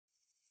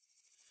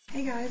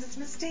Hey guys, it's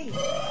Miss D.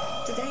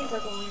 Today we're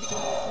going to be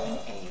making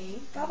a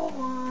bubble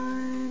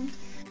wand.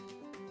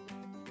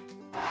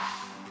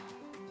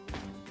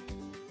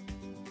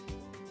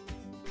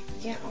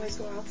 You can't always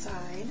go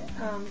outside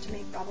to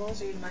make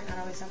bubbles, or you might not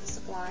always have the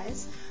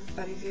supplies,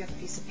 but if you have a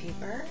piece of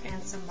paper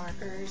and some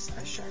markers,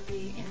 a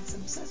Sharpie, and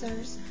some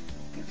scissors,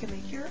 you can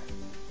make your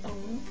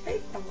own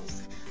fake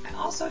bubbles. I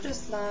also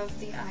just love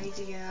the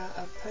idea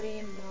of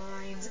putting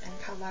lines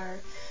and color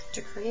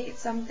to create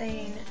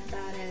something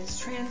that is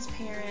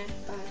transparent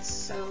but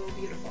so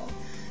beautiful.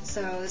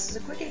 So this is a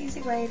quick and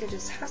easy way to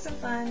just have some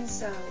fun,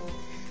 so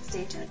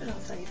stay tuned and I'll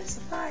tell you the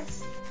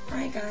supplies.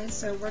 Alright guys,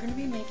 so we're going to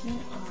be making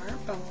our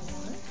bubble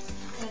wand,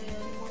 and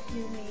what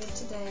you need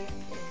today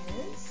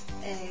is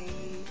a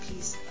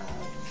piece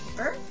of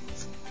paper,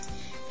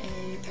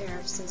 a pair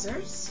of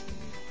scissors,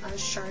 a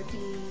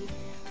Sharpie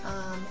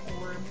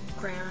or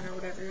crayon or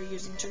whatever you're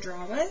using to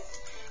draw with,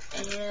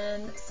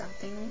 and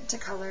something to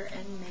color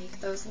and make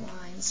those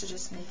lines to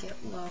just make it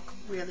look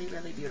really,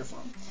 really beautiful.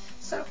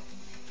 So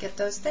get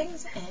those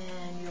things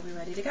and you'll be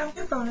ready to go.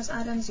 Your bonus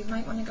items you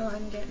might want to go ahead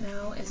and get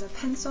now is a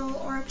pencil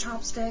or a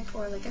chopstick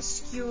or like a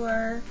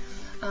skewer.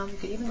 You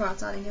could even go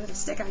outside and get a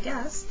stick, I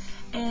guess,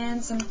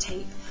 and some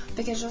tape,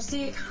 because you'll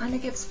see it kind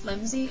of gets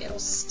flimsy. It'll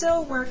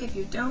still work if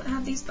you don't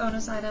have these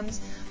bonus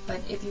items,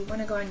 but if you want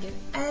to go and get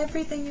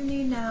everything you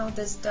need now,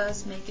 this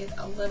does make it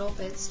a little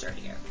bit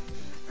sturdier.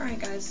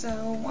 Alright guys, so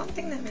one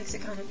thing that makes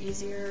it kind of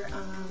easier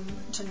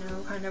to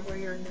know kind of where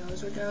your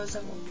nose would go, so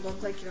it will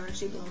look like you're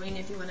actually blowing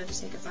if you wanted to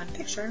take a fun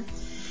picture,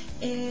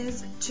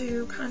 is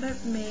to kind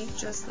of make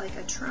just like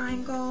a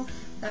triangle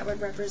that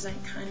would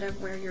represent kind of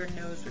where your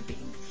nose would be.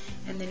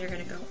 And then you're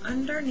going to go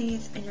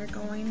underneath and you're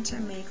going to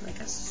make like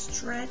a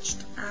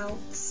stretched out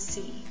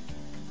C.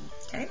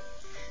 Okay?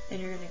 Then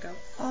you're going to go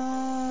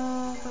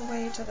all the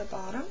way to the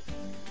bottom.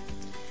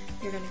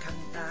 You're going to come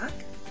back,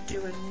 do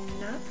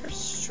another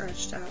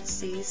stretched out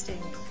C,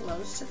 staying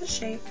close to the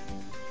shape.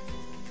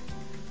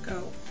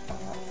 Go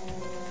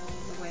all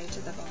the way to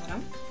the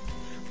bottom.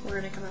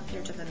 We're going to come up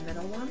here to the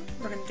middle one.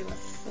 We're going to do a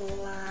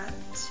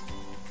flat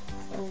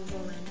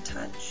oval and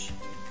touch,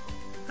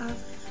 a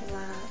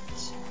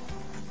flat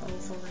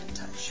oval and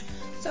touch.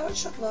 So it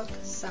should look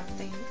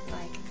something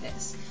like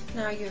this.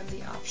 Now you have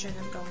the option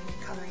of going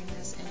and coloring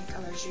this any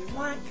colors you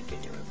want. You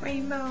could do a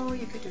rainbow,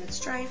 you could do it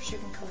stripes, you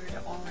can color it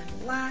all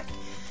in black.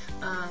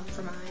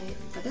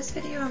 For this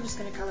video, I'm just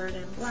going to color it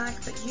in black,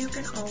 but you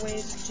can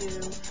always do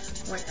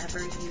whatever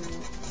you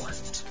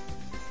want.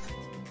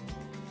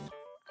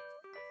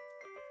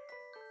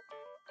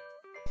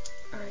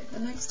 Alright, the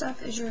next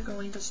step is you're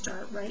going to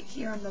start right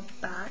here on the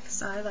back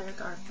side,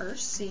 like our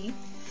first C,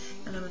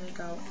 and I'm going to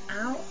go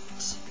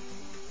out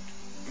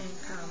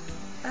and come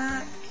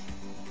back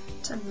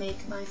to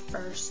make my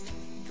first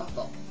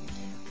bubble.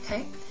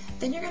 Okay?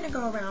 Then you're going to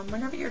go around,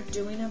 whenever you're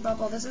doing a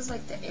bubble, this is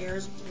like the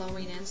air's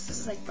blowing in, so this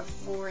is like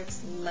before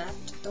it's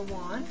left the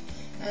wand.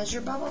 As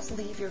your bubbles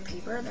leave your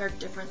paper, they're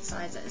different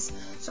sizes.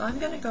 So I'm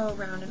going to go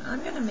around and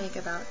I'm going to make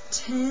about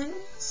 10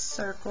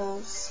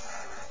 circles.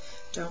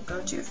 Don't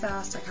go too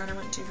fast, I kind of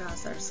went too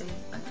fast there, see,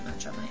 I didn't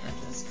match on my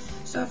edges.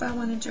 So if I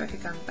wanted to, I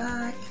could come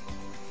back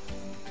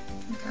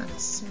and kind of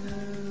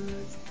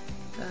smooth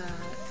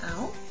that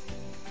out.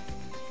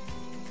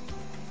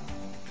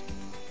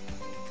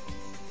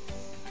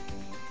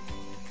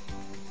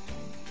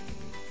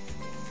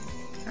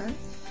 Okay,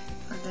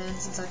 and then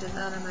since I did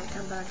that, I might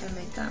come back and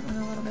make that one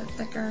a little bit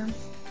thicker.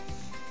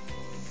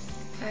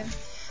 Okay,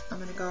 I'm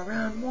going to go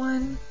around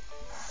 1,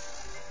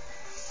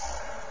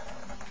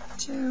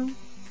 2,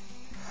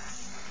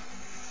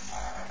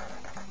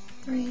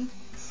 3,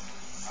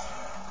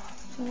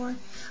 4.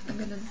 I'm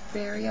going to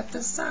vary up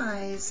the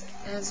size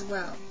as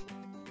well.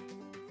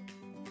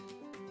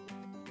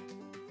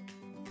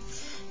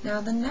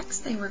 Now the next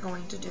thing we're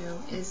going to do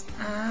is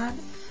add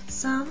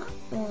some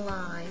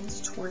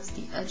lines towards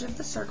the edge of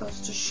the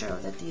circles to show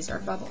that these are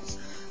bubbles.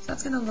 So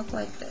that's going to look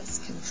like this.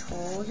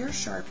 Control your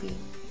Sharpie.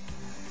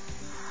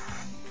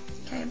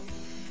 Okay,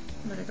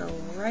 I'm going to go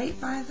right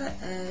by the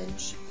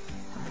edge.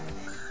 I'm going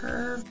to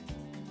curve.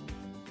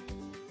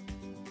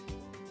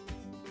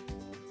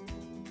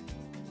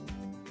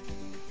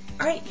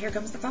 Alright, here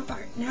comes the fun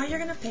part. Now you're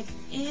going to pick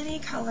any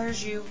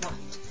colors you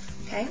want,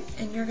 okay?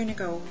 And you're going to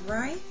go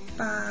right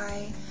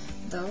by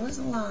those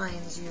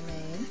lines you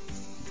made,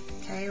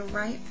 okay?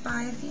 Right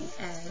by the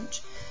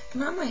edge.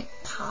 And I might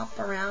pop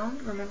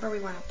around. Remember, we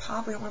want to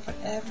pop. We don't want to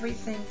put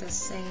everything the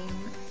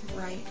same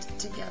right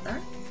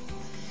together.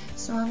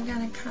 So I'm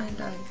going to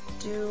kind of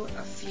do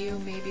a few,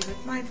 maybe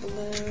with my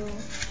blue.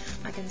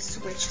 I can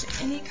switch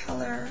to any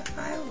color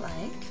I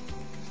like.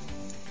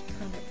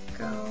 Kind of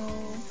go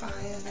by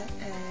the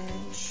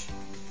edge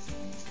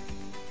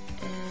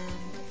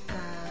and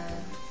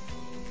add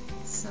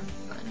some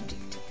fun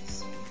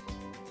details.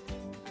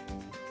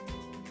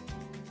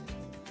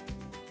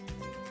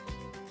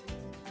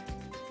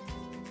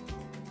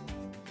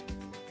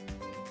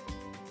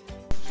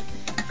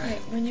 Alright,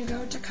 when you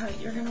go to cut,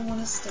 you're going to want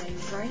to stay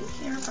right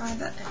here by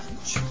the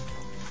edge.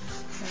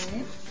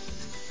 Okay?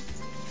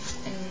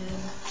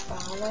 And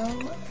follow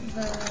follow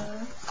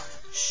the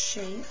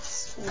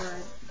shapes or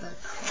the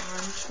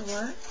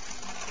contour,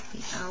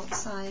 the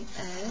outside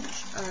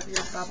edge of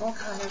your bubble,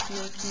 kind of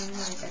making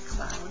like a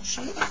cloud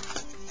shape.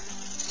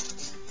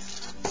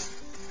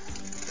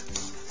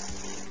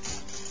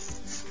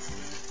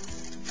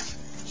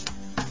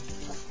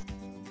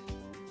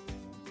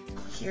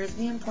 Here's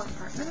the important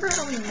part. Remember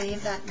how we made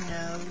that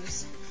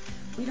nose?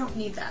 We don't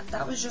need that.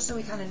 That was just so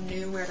we kind of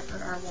knew where to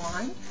put our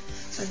wand.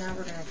 So now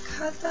we're going to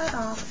cut that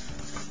off.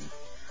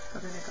 We're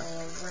going to go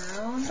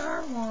around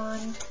our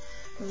wand,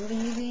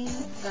 leaving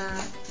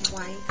that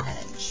white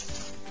edge.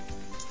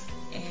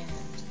 And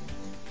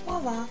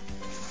voila,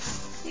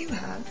 you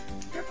have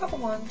your bubble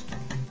wand.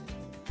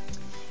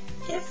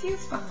 If you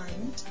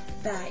find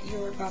that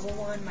your bubble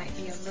wand might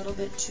be a little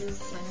bit too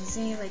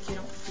flimsy, like you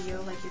don't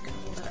feel like you can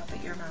hold it up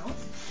at your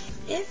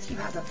mouth, if you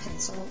have a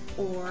pencil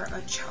or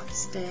a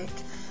chopstick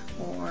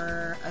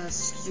or a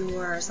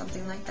skewer or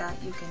something like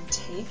that, you can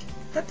take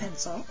the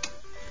pencil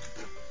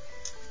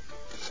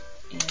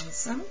and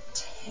some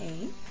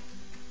tape,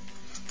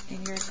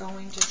 and you're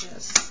going to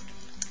just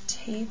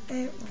tape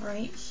it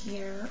right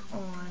here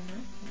on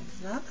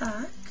the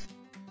back.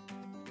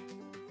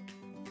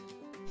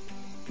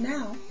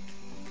 Now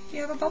you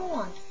have a bubble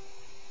wand.